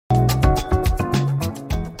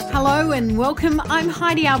Hello and welcome. I'm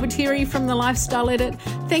Heidi Albertieri from The Lifestyle Edit.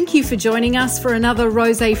 Thank you for joining us for another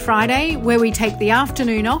Rosé Friday, where we take the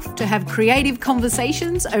afternoon off to have creative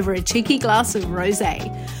conversations over a cheeky glass of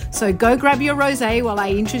rosé. So go grab your rosé while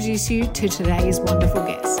I introduce you to today's wonderful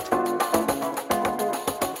guest.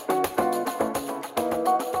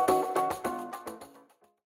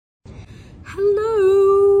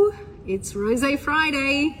 Hello, it's Rosé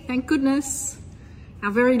Friday, thank goodness. Our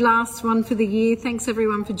very last one for the year. Thanks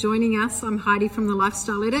everyone for joining us. I'm Heidi from The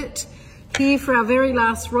Lifestyle Edit, here for our very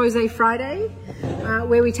last Rosé Friday,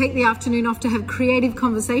 where we take the afternoon off to have creative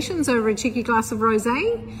conversations over a cheeky glass of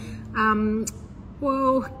rosé.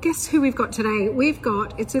 Well, guess who we've got today?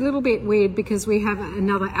 It's a little bit weird because we have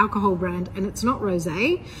another alcohol brand and it's not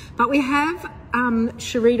rosé, but we have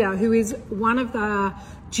Sharita, who is one of the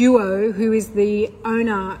duo, who is the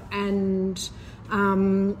owner and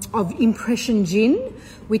of Impression Gin,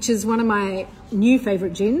 which is one of my new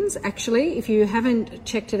favourite gins. Actually, if you haven't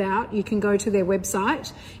checked it out, you can go to their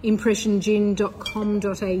website,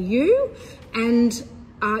 impressiongin.com.au, and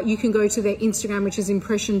you can go to their Instagram, which is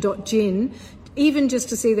impression.gin, even just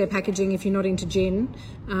to see their packaging. If you're not into gin,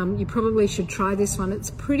 you probably should try this one.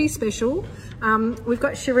 It's pretty special. We've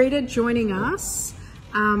got Sharita joining us,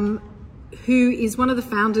 who is one of the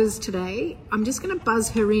founders today. I'm just going to buzz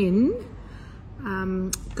her in.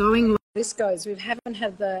 Going like this goes. We haven't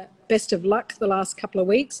had the best of luck the last couple of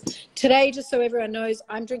weeks. Today, just so everyone knows,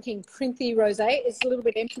 I'm drinking Printhi Rosé. It's a little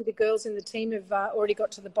bit empty. The girls in the team have already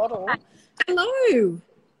got to the bottle. Hello.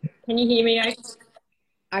 Can you hear me?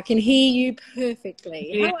 I can hear you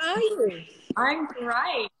perfectly. How are you? I'm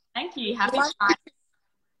great. Thank you. Happy Friday.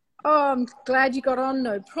 Oh, I'm glad you got on.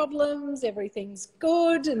 No problems. Everything's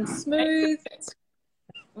good and smooth.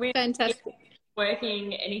 Fantastic.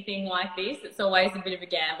 Working anything like this, it's always a bit of a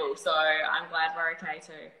gamble, so I'm glad we're okay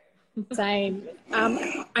too. Same.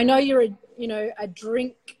 I know you're a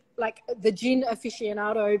drink, like the gin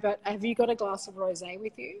aficionado, but have you got a glass of rosé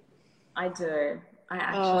with you? I do. I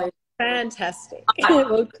actually. Oh, fantastic.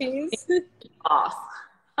 Well, cheers.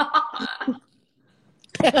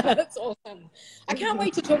 That's awesome. I can't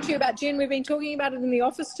wait to talk to you about gin. We've been talking about it in the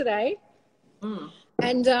office today.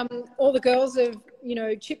 And all the girls have,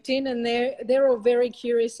 chipped in, and they're all very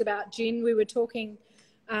curious about gin. We were talking,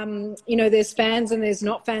 there's fans and there's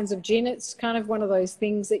not fans of gin. It's kind of one of those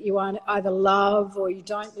things that you either love or you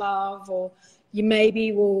don't love, or you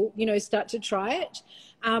maybe will, start to try it.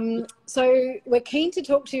 So we're keen to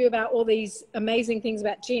talk to you about all these amazing things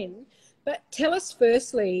about gin. But tell us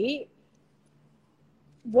firstly,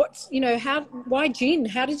 why gin?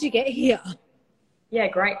 How did you get here? Yeah,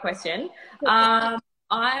 great question.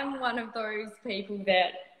 I'm one of those people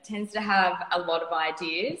that tends to have a lot of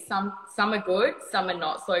ideas. Some are good, some are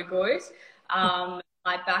not so good.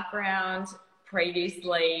 My background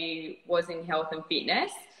previously was in health and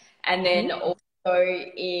fitness, and then also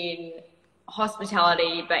in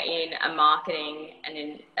hospitality, but in a marketing and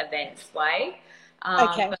an events way.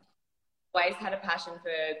 Okay. But I've always had a passion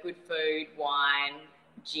for good food, wine,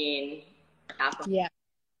 gin, alcohol. Yeah.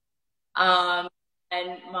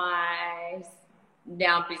 And my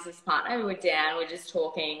now business partner, we're just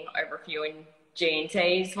talking over a few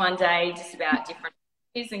G&Ts one day, just about different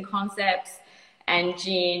ideas and concepts. And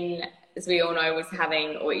gin, as we all know, is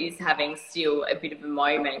having still a bit of a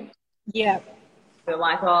moment. Yeah. We're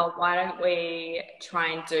like, well, why don't we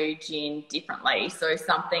try and do gin differently? So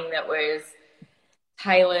something that was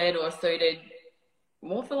tailored or suited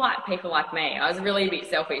more for people like me. I was really a bit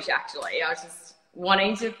selfish, actually. I was just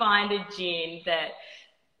wanting to find a gin that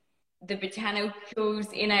the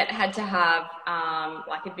botanicals in it had to have a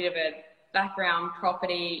bit of a background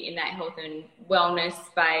property in that health and wellness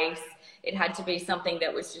space. It had to be something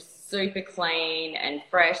that was just super clean and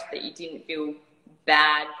fresh, that you didn't feel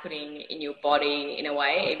bad putting in your body in a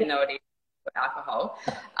way, even though it is alcohol.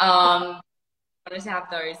 I wanted to have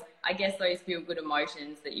those feel good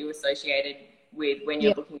emotions that you associated with when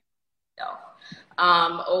you're looking at yourself.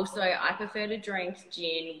 Also, I prefer to drink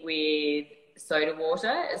gin with soda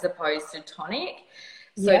water as opposed to tonic.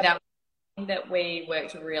 So that was something that we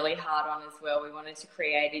worked really hard on as well. We wanted to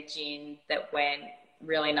create a gin that went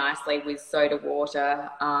really nicely with soda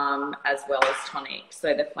water as well as tonic.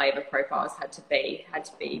 So the flavour profiles had to be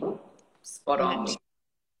spot on.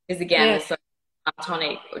 Because again,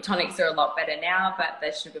 tonics are a lot better now, but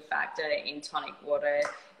the sugar factor in tonic water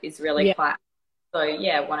is really quite. So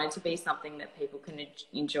wanted to be something that people can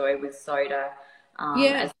enjoy with soda,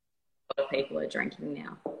 as a lot of people are drinking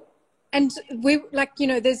now. And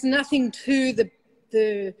there's nothing to the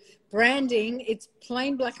branding. It's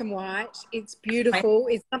plain black and white. It's beautiful.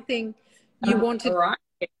 It's something you wanted. Right.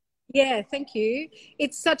 Yeah, thank you.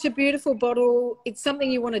 It's such a beautiful bottle. It's something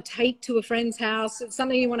you want to take to a friend's house. It's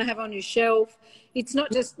something you want to have on your shelf. It's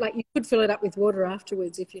not just like you could fill it up with water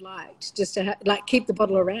afterwards if you liked, just to like keep the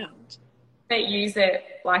bottle around. They use it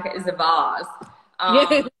like as a vase.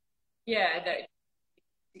 Yeah, Yeah, that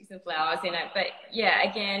sticks and flowers in it. But yeah,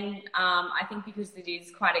 again, I think because it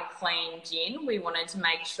is quite a clean gin, we wanted to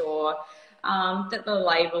make sure that the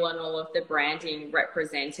label and all of the branding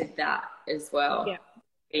represented that as well. yeah,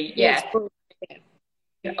 yeah.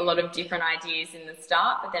 Yeah, a lot of different ideas in the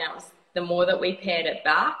start, but then it was the more that we paired it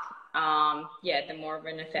back, yeah, the more of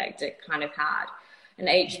an effect it kind of had. And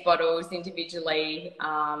each bottle is individually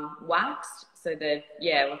waxed. So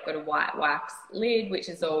yeah, we've got a white wax lid, which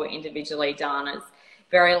is all individually done. It's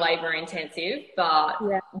very labor intensive, but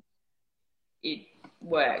Yeah. it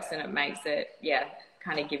works and it makes it, yeah,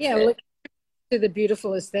 kind of gives Yeah, it. well, to the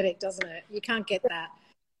beautiful aesthetic, doesn't it? You can't get that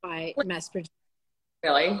by mass production.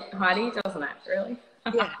 Really, Heidi, doesn't it? Really?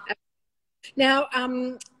 Yeah. Now,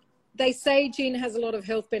 they say gin has a lot of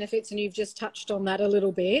health benefits, and you've just touched on that a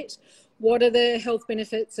little bit. What are the health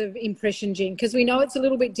benefits of impression gin? Because we know it's a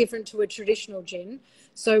little bit different to a traditional gin.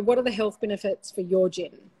 So what are the health benefits for your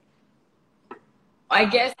gin? I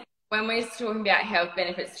guess when we're talking about health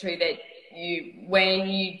benefits too, that when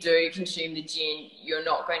you do consume the gin, you're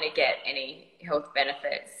not going to get any health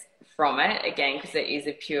benefits from it, again, because it is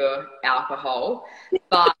a pure alcohol.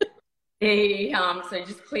 But so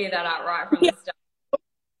just clear that out right from the start.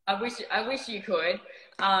 I wish you could.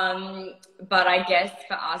 But I guess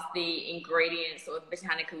for us, the ingredients or the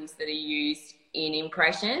botanicals that are used in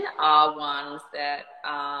impression are ones that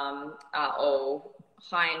are all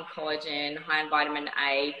high in collagen, high in vitamin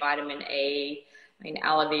A, vitamin E. I mean,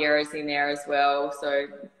 aloe vera is in there as well, so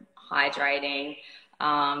hydrating.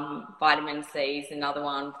 Vitamin C is another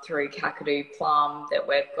one through Kakadu plum that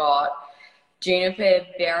we've got. Juniper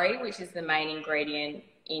berry, which is the main ingredient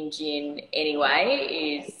in gin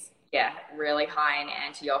anyway, is really high in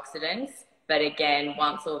antioxidants. But again,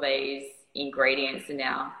 once all these ingredients are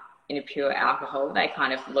now in a pure alcohol, they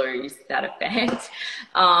kind of lose that effect.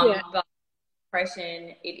 But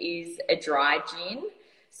impression, it is a dry gin,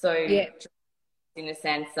 so in a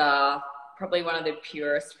sense probably one of the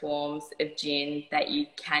purest forms of gin that you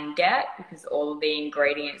can get, because all of the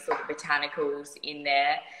ingredients or the botanicals in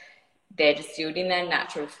there, they're distilled in their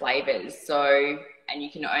natural flavors. So, and you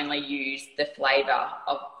can only use the flavor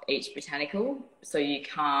of each botanical. So you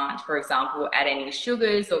can't, for example, add any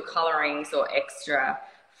sugars or colorings or extra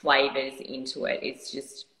flavors into it. It's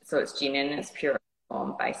just, so it's gin in its pure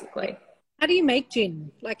form, basically. How do you make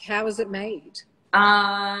gin? Like, how is it made?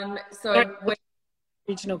 So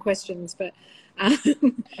Original questions, but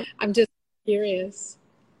I'm just curious.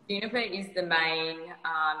 Juniper is the main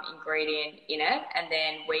ingredient in it, and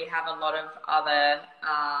then we have a lot of other,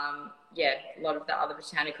 a lot of the other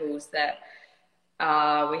botanicals that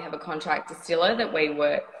we have a contract distiller that we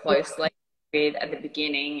work closely with at the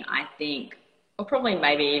beginning, I think, or probably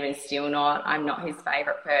maybe even still not. I'm not his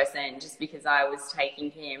favourite person, just because I was taking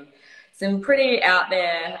him some pretty out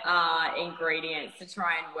there ingredients to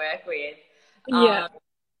try and work with.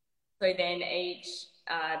 So then each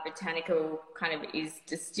botanical kind of is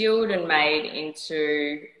distilled and made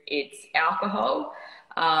into its alcohol,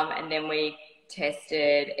 and then we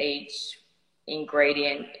tested each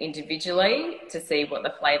ingredient individually to see what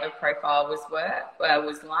the flavor profile was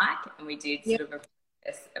like, and we did sort of a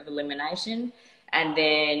process of elimination, and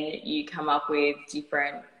then you come up with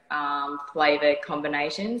different flavor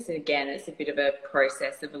combinations. And again, it's a bit of a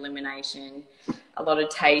process of elimination, a lot of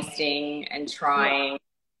tasting and trying to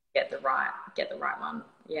get the right one.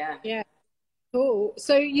 Yeah. Cool.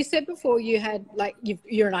 So you said before you had, like,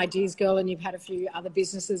 you're an ideas girl and you've had a few other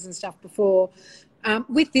businesses and stuff before.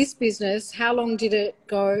 With this business, how long did it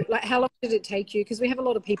go? Like, how long did it take you? Because we have a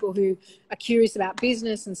lot of people who are curious about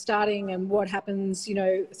business and starting and what happens,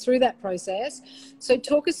 through that process. So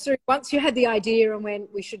talk us through, once you had the idea and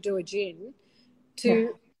went, we should do a gin,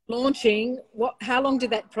 to launching, how long did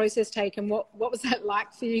that process take, and what was that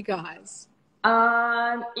like for you guys?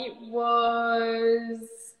 It was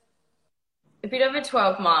a bit over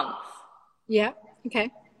 12 months. Yeah.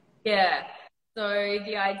 Okay. Yeah. So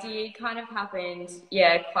the idea kind of happened,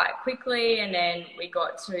 quite quickly, and then we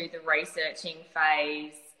got to the researching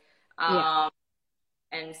phase,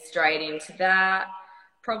 and straight into that.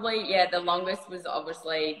 Probably, the longest was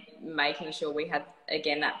obviously making sure we had,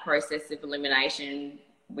 again, that process of elimination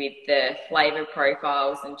with the flavour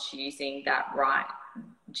profiles and choosing that right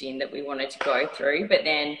gin that we wanted to go through. But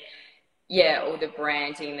then, all the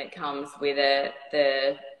branding that comes with it,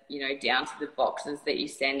 down to the boxes that you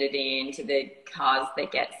send it in, to the cards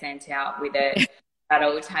that get sent out with it. that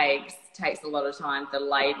all takes a lot of time, the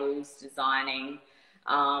labels, designing,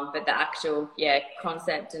 but the actual,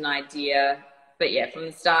 concept and idea. But yeah, from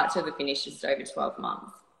the start to the finish, just over 12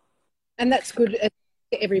 months. And that's good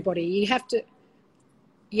for everybody. You have to,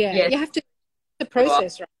 Yeah, you have to the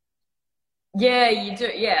process, right? yeah, you do.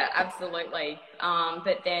 Yeah, absolutely.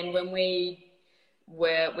 But then when we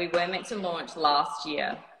were meant to launch last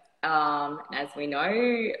year, as we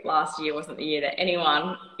know, last year wasn't the year that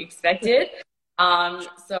anyone expected.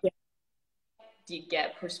 So Yeah. did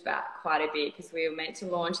get pushed back quite a bit because we were meant to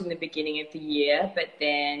launch in the beginning of the year, but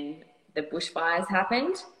then the bushfires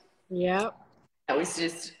happened. Yeah. It was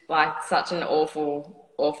just like such an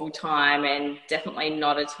awful time, and definitely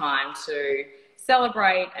not a time to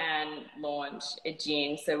celebrate and launch a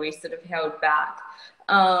gin. So we sort of held back.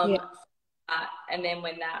 Yeah. And then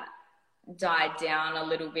when that died down a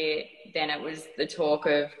little bit, then it was the talk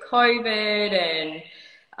of COVID, and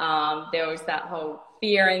there was that whole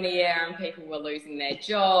fear in the air, and people were losing their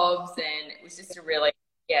jobs, and it was just a really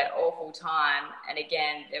awful time. And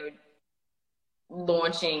again, there were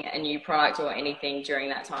launching a new product or anything during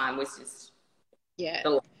that time was just the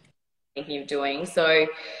last thinking of doing. So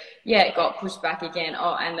yeah, it got pushed back again.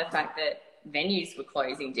 Oh, and the fact that venues were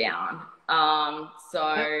closing down. So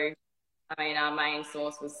I mean, our main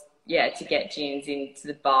source was to get gins into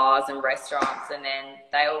the bars and restaurants, and then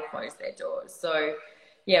they all closed their doors. So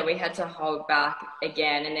yeah, we had to hold back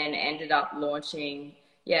again, and then ended up launching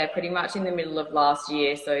pretty much in the middle of last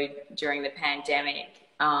year. So during the pandemic,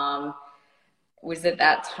 was at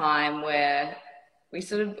that time where we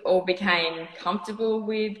sort of all became comfortable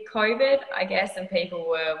with COVID, I guess, and people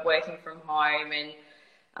were working from home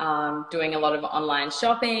and doing a lot of online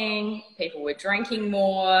shopping. People were drinking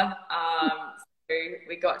more. So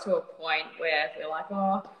we got to a point where we're like,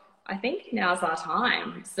 oh, I think now's our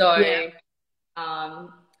time. So,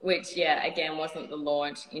 which, again, wasn't the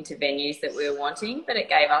launch into venues that we were wanting, but it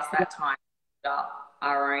gave us that time to build up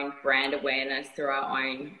our own brand awareness through our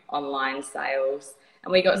own online sales.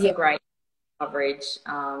 And we got some great coverage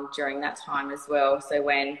during that time as well. So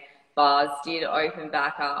when bars did open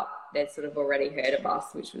back up, they'd sort of already heard of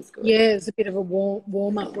us, which was good. Yeah, it was a bit of a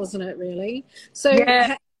warm up, wasn't it, really? So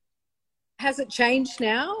has it changed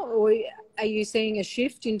now, or are you seeing a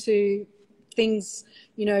shift into things,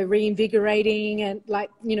 reinvigorating, and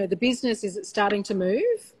the business, is it starting to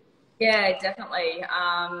move? Yeah, definitely.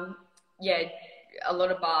 A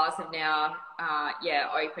lot of bars have now,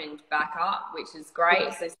 opened back up, which is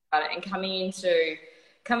great. So and coming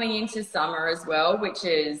into summer as well, which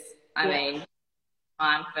is, I mean,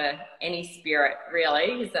 time for any spirit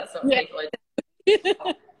really, because that's what people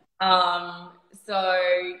are. So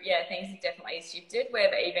things have definitely shifted.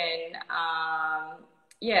 We've even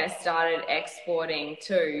started exporting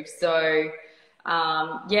too. So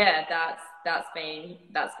that's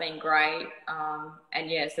been great.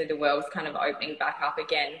 And so the world's kind of opening back up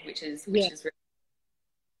again, which is really.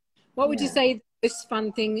 What would you say the most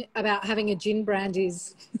fun thing about having a gin brand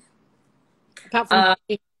is, apart from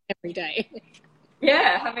every day?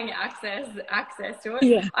 Yeah, having access to it.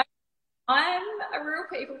 Yeah. I'm a real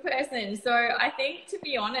people person, so I think, to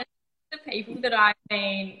be honest, the people that I've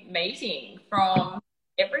been meeting from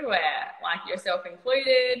everywhere, like yourself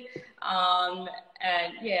included, and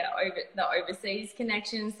over the overseas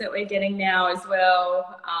connections that we're getting now as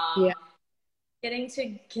well. Getting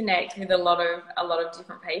to connect with a lot of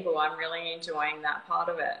different people. I'm really enjoying that part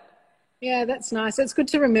of it. Yeah, that's nice. It's good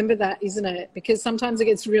to remember that, isn't it? Because sometimes it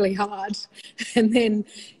gets really hard, and then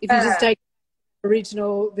if you just take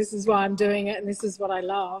original, this is why I'm doing it and this is what I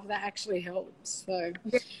love, that actually helps. So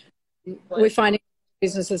we're finding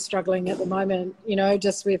businesses struggling at the moment,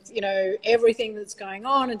 just with everything that's going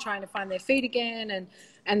on and trying to find their feet again,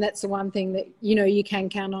 and that's the one thing that you can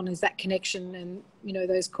count on, is that connection and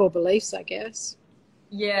those core beliefs, I guess.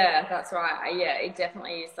 Yeah, that's right. Yeah, it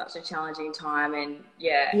definitely is such a challenging time, and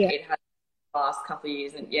it has the last couple of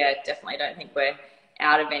years, and definitely don't think we're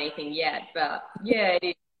out of anything yet, but it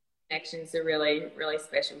is. Connections are really, really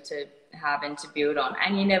special to have and to build on,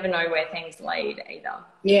 and you never know where things lead either.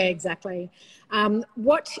 Yeah, exactly.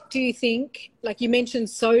 What do you think, like you mentioned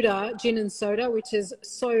soda, gin and soda, which is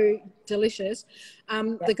so delicious.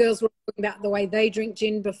 The girls were talking about the way they drink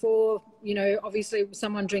gin before, obviously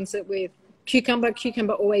someone drinks it with cucumber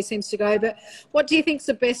always seems to go, but what do you think is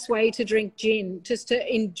the best way to drink gin, just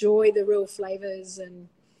to enjoy the real flavors? And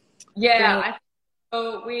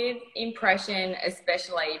so with impression,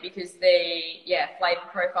 especially because the flavor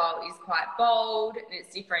profile is quite bold and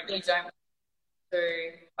it's different. You don't want to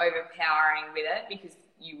be overpowering with it, because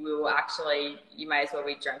you may as well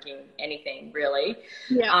be drinking anything really.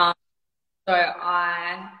 So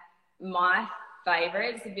my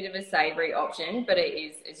favourite. It's a bit of a savoury option, but it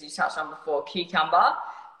is, as you touched on before, cucumber,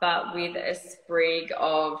 but with a sprig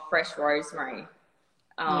of fresh rosemary.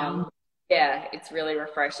 Yeah, it's really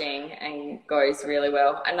refreshing and goes really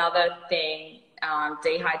well. Another thing,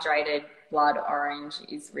 dehydrated blood orange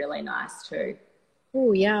is really nice too.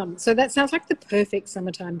 Oh, yum. So that sounds like the perfect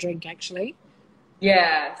summertime drink, actually.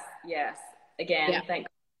 Yes, yes. Again, thank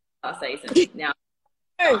God for our season now.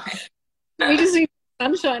 Oh, we just need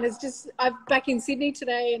sunshine. It's just, I'm back in Sydney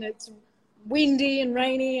today and it's windy and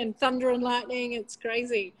rainy and thunder and lightning. It's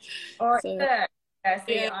crazy. Oh, So, yeah.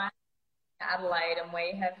 See, I'm in Adelaide and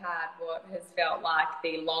we have had what has felt like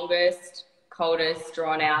the longest, coldest,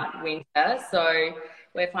 drawn out winter. So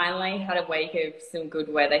we've finally had a week of some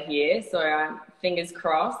good weather here. So I'm fingers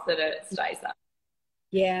crossed that it stays up.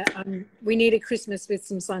 yeah, we need a Christmas with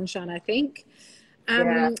some sunshine, I think.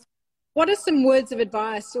 What are some words of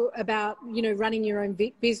advice about, you know, running your own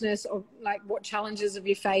business, or like what challenges have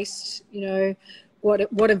you faced? You know,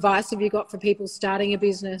 what advice have you got for people starting a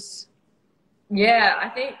business? Yeah, I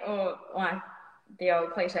think, like the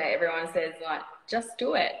old cliche, everyone says, like, just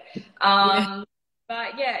do it.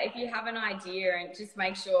 But yeah, if you have an idea, and just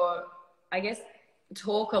make sure, I guess,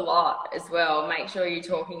 talk a lot as well. Make sure you're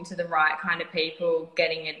talking to the right kind of people,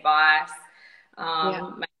 getting advice.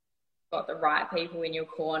 Make got the right people in your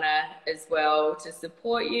corner as well to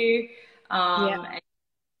support you, and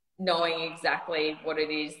knowing exactly what it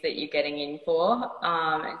is that you're getting in for.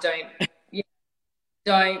 And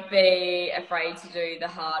don't be afraid to do the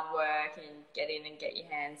hard work and get in and get your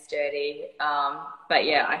hands dirty. But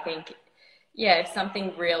yeah, I think, if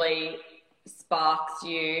something really sparks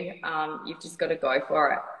you, you've just got to go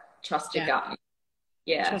for it. Trust your gut.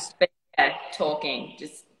 Talking,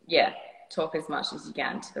 talk as much as you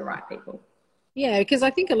can to the right people. Yeah, because I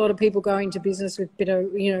think a lot of people go into business with a bit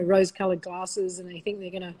of, you know, rose-coloured glasses, and they think they're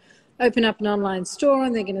going to open up an online store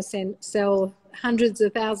and they're going to sell hundreds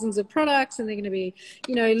of thousands of products, and they're going to be,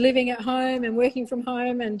 you know, living at home and working from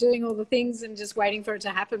home and doing all the things and just waiting for it to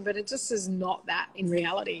happen. But it just is not that in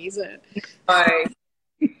reality, is it? No,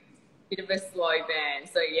 bit of a slow burn.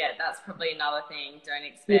 So yeah, that's probably another thing. Don't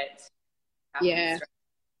expect. Yeah.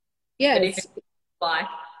 But if it's like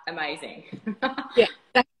amazing.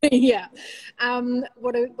 Yeah.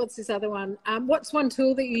 What's this other one? What's one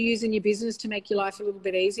tool that you use in your business to make your life a little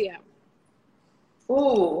bit easier?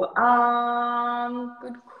 Oh,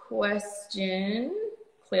 good question.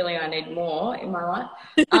 Clearly I need more in my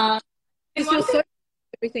life.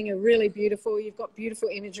 Everything are really beautiful. You've got beautiful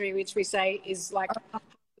imagery, which we say is like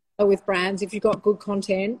with brands. If you've got good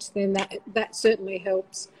content, then that certainly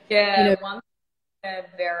helps. Yeah, you know. One thing they're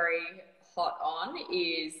very hot on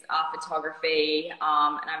is photography, and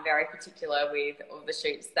I'm very particular with all the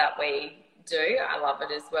shoots that we do. I love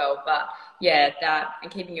it as well. But yeah, that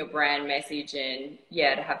and keeping your brand message, and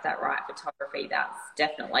to have that right photography, that's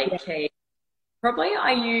definitely key. Probably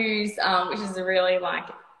I use, which is a really like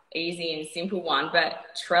easy and simple one, but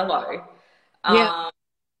Trello. I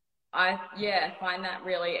find that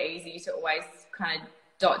really easy to always kind of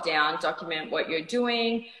document what you're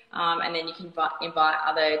doing, and then you can invite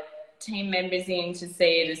other team members in to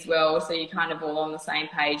see it as well, so you're kind of all on the same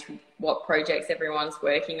page with what projects everyone's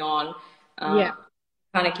working on.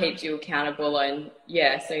 Kind of keeps you accountable, and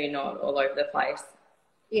so you're not all over the place.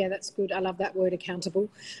 Yeah, that's good. I love that word, accountable.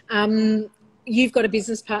 You've got a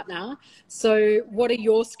business partner, so what are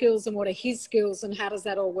your skills and what are his skills, and how does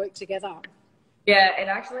that all work together? Yeah, it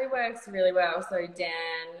actually works really well. So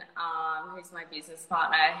Dan, who's my business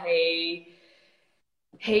partner,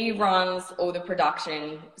 he runs all the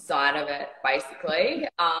production side of it, basically.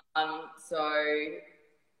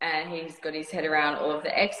 And he's got his head around all of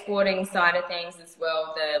the exporting side of things as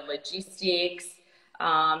well, the logistics.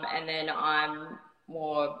 And then I'm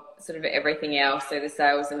more sort of everything else. So the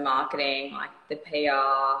sales and marketing, like the PR.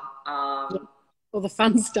 All the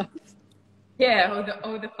fun stuff. Yeah,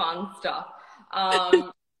 all the fun stuff.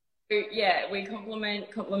 We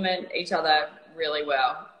complement each other really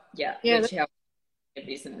well. Which helps the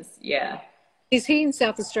business. Yeah. Is he in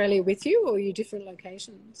South Australia with you, or are you different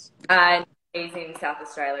locations? He's in South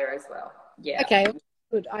Australia as well. Yeah. Okay,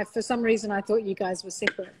 good. For some reason I thought you guys were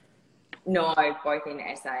separate. No, both in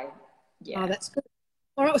SA. Yeah. Oh, that's good.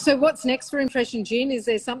 All right. So what's next for Impression Gin? Is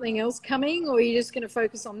there something else coming, or are you just going to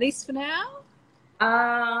focus on this for now?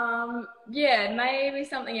 Maybe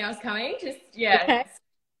something else coming. Just Okay.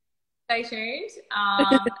 Stay tuned.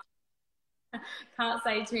 Can't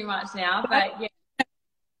say too much now, but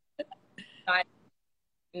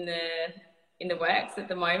in the works at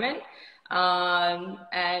the moment,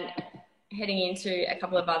 and heading into a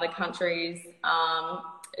couple of other countries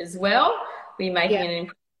as well. We're making an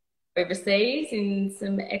overseas in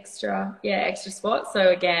some extra spots. So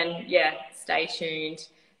again, stay tuned.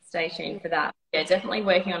 Stay tuned for that. Yeah, definitely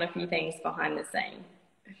working on a few things behind the scene.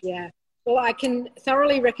 Yeah. Well, I can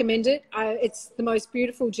thoroughly recommend it. It's the most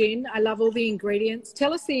beautiful gin. I love all the ingredients.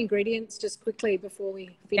 Tell us the ingredients just quickly before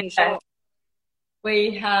we finish off.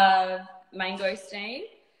 We have mangosteen,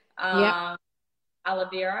 Yeah. aloe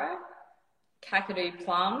vera, Kakadu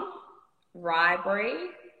plum,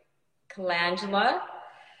 ryeberry, calendula,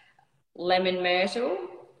 lemon myrtle.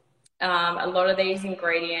 A lot of these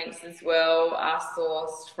ingredients as well are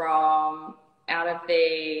sourced from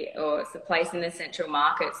it's a place in the Central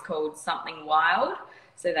Markets called Something Wild.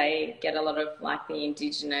 So they get a lot of like the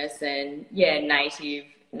indigenous and native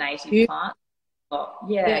plants.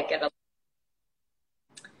 Yeah.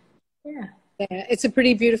 Yeah, it's a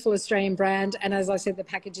pretty beautiful Australian brand. And as I said, the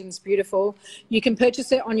packaging's beautiful. You can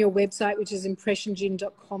purchase it on your website, which is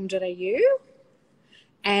impressiongin.com.au.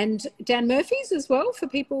 And Dan Murphy's as well for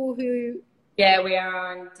people who... Yeah, we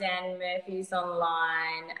are on Dan Murphy's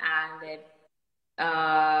online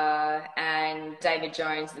and David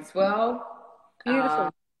Jones as well.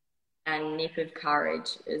 Beautiful. And Nip of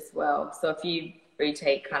Courage as well. So a few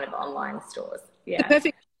boutique kind of online stores. Yeah. The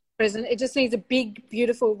perfect present. It just needs a big,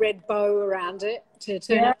 beautiful red bow around it to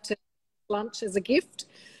turn up to lunch as a gift.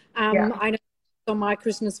 I know it's on my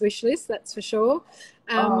Christmas wish list, that's for sure.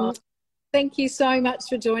 Thank you so much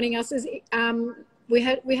for joining us. We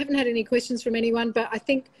haven't had any questions from anyone, but I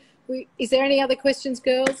think is there any other questions,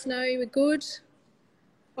 girls? No, we're good.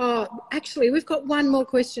 Oh, actually, we've got one more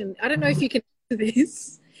question. I don't know if you can answer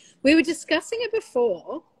this. We were discussing it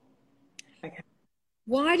before. Okay.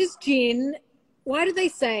 Why do they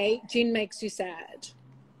say gin makes you sad?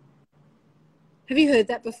 Have you heard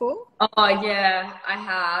that before? Oh, yeah, I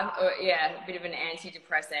have. A bit of an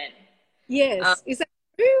antidepressant. Yes. Is that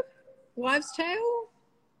true? Wives' tale?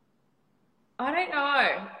 I don't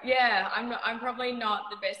know. Yeah, I'm probably not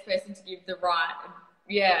the best person to give the right,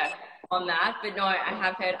 on that. But no, I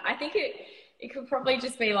have heard. I think it could probably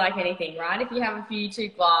just be like anything, right? If you have a few too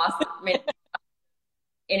glass,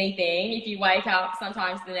 anything, if you wake up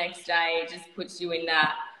sometimes the next day, it just puts you in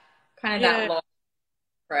that kind of that low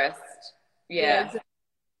depressed,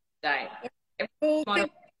 state.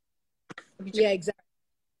 Exactly.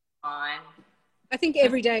 Fine. I think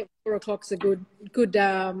every day at 4 o'clock's a good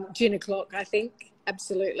gin o'clock, I think.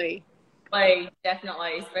 Absolutely.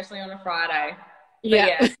 Definitely, especially on a Friday.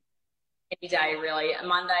 Yeah. Any day, really. A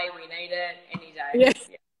Monday, we need it. Any day. Yes.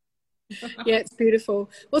 Yeah, it's beautiful.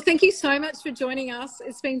 Well, thank you so much for joining us.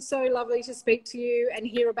 It's been so lovely to speak to you and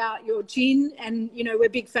hear about your gin. And, we're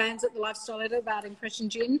big fans at the Lifestyle Edit about Impression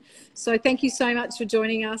Gin. So thank you so much for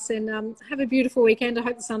joining us and have a beautiful weekend. I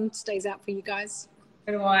hope the sun stays out for you guys.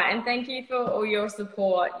 And thank you for all your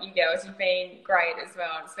support, you girls. You've been great as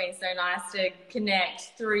well. It's been so nice to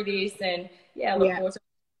connect through this and look forward to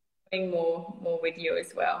doing more with you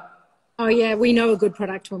as well. Oh yeah, we know a good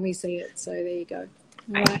product when we see it. So there you go.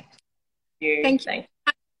 All right. Thank you. Thank you.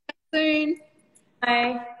 Soon.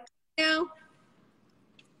 Bye. Now.